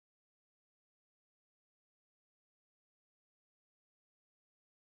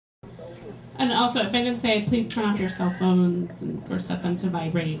And also, if I didn't say, please turn off your cell phones or set them to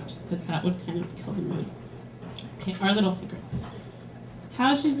vibrate, just because that would kind of kill the mood. Okay, our little secret.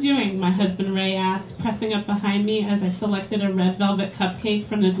 How's she doing? My husband Ray asked, pressing up behind me as I selected a red velvet cupcake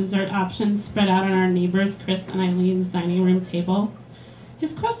from the dessert options spread out on our neighbors Chris and Eileen's dining room table.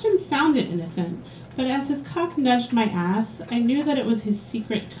 His question sounded innocent, but as his cock nudged my ass, I knew that it was his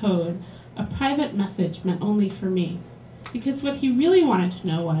secret code, a private message meant only for me. Because what he really wanted to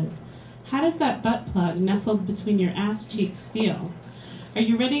know was, how does that butt plug nestled between your ass cheeks feel? Are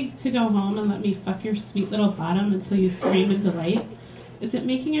you ready to go home and let me fuck your sweet little bottom until you scream in delight? Is it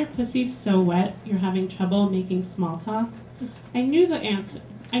making your pussy so wet you're having trouble making small talk? I knew the answer.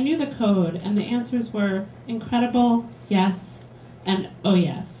 I knew the code, and the answers were incredible, yes, and oh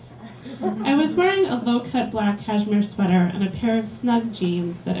yes. I was wearing a low-cut black cashmere sweater and a pair of snug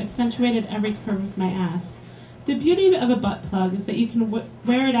jeans that accentuated every curve of my ass. The beauty of a butt plug is that you can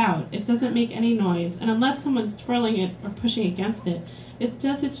wear it out. It doesn't make any noise, and unless someone's twirling it or pushing against it, it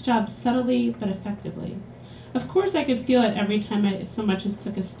does its job subtly but effectively. Of course I could feel it every time I so much as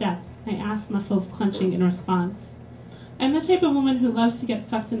took a step, my ass muscles clenching in response. I'm the type of woman who loves to get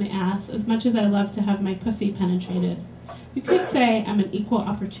fucked in the ass as much as I love to have my pussy penetrated. You could say I'm an equal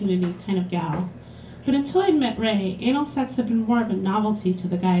opportunity kind of gal. But until I met Ray, anal sex had been more of a novelty to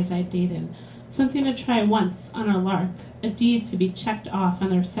the guys I'd dated, something to try once on a lark, a deed to be checked off on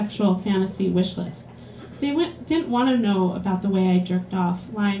their sexual fantasy wish list. They didn't want to know about the way I jerked off,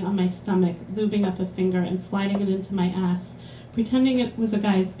 lying on my stomach, lubing up a finger and sliding it into my ass, pretending it was a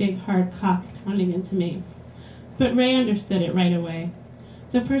guy's big hard cock pounding into me. But Ray understood it right away.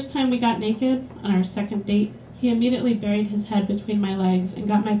 The first time we got naked, on our second date, he immediately buried his head between my legs and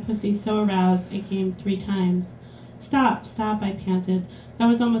got my pussy so aroused I came 3 times. Stop, stop, I panted. That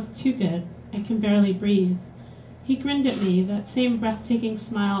was almost too good. I can barely breathe. He grinned at me, that same breathtaking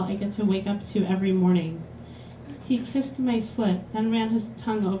smile I get to wake up to every morning. He kissed my slit, then ran his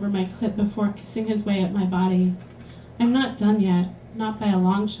tongue over my clit before kissing his way up my body. I'm not done yet, not by a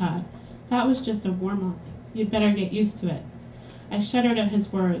long shot. That was just a warm-up. You'd better get used to it. I shuddered at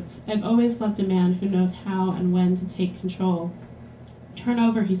his words. I've always loved a man who knows how and when to take control. Turn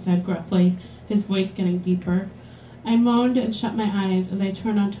over, he said gruffly, his voice getting deeper. I moaned and shut my eyes as I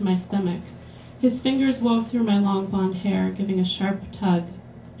turned onto my stomach. His fingers wove through my long blonde hair, giving a sharp tug.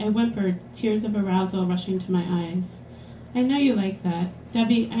 I whimpered, tears of arousal rushing to my eyes. I know you like that.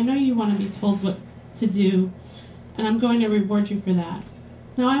 Debbie, I know you want to be told what to do, and I'm going to reward you for that.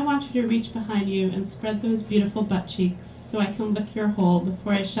 Now I want you to reach behind you and spread those beautiful butt cheeks so I can lick your hole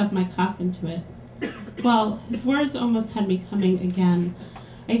before I shove my cock into it. Well, his words almost had me coming again.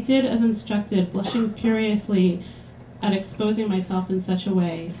 I did as instructed, blushing furiously at exposing myself in such a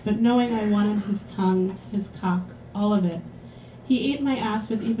way, but knowing I wanted his tongue, his cock, all of it. He ate my ass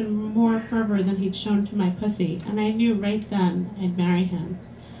with even more fervor than he'd shown to my pussy, and I knew right then I'd marry him.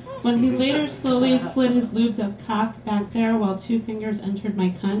 When he later slowly slid his lubed-up cock back there while 2 fingers entered my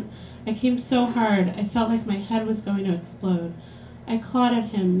cunt, I came so hard I felt like my head was going to explode. I clawed at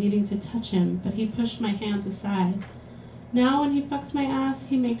him, needing to touch him, but he pushed my hands aside. Now when he fucks my ass,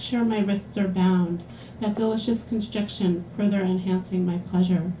 he makes sure my wrists are bound, that delicious constriction further enhancing my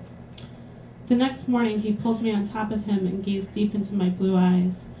pleasure. The next morning, he pulled me on top of him and gazed deep into my blue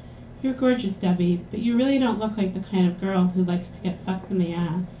eyes. You're gorgeous, Debbie, but you really don't look like the kind of girl who likes to get fucked in the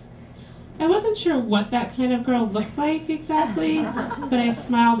ass. I wasn't sure what that kind of girl looked like exactly, but I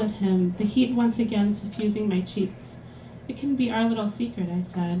smiled at him, the heat once again suffusing my cheeks. It can be our little secret, I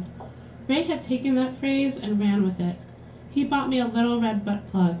said. Ray had taken that phrase and ran with it. He bought me a little red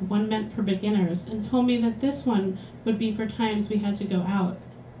butt plug, one meant for beginners, and told me that this one would be for times we had to go out.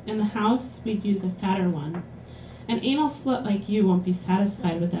 In the house, we'd use a fatter one. An anal slut like you won't be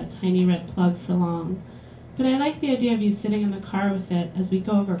satisfied with that tiny red plug for long. But I like the idea of you sitting in the car with it as we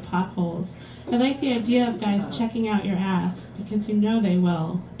go over potholes. I like the idea of guys checking out your ass, because you know they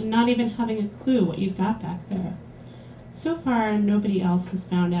will, and not even having a clue what you've got back there. So far, nobody else has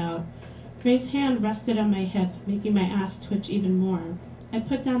found out. Ray's hand rested on my hip, making my ass twitch even more. I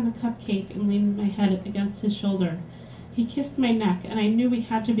put down the cupcake and leaned my head against his shoulder. He kissed my neck, and I knew we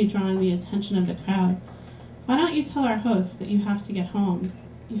had to be drawing the attention of the crowd. Why don't you tell our host that you have to get home?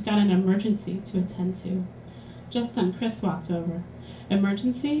 You've got an emergency to attend to. Just then Chris walked over.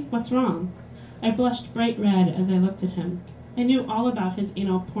 Emergency? What's wrong? I blushed bright red as I looked at him. I knew all about his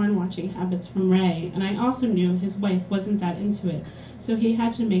anal porn-watching habits from Ray, and I also knew his wife wasn't that into it, so he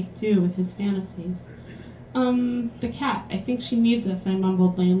had to make do with his fantasies. The cat. I think she needs us, I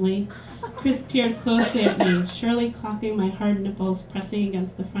mumbled lamely. Chris peered closely at me, surely clocking my hard nipples pressing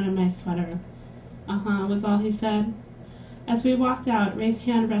against the front of my sweater. Was all he said. As we walked out, Ray's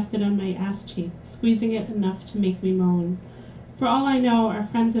hand rested on my ass cheek, squeezing it enough to make me moan. For all I know, our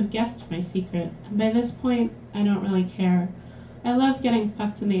friends have guessed my secret, and by this point, I don't really care. I love getting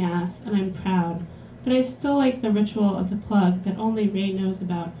fucked in the ass, and I'm proud, but I still like the ritual of the plug that only Ray knows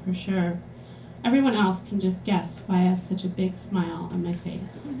about for sure. Everyone else can just guess why I have such a big smile on my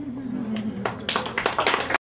face.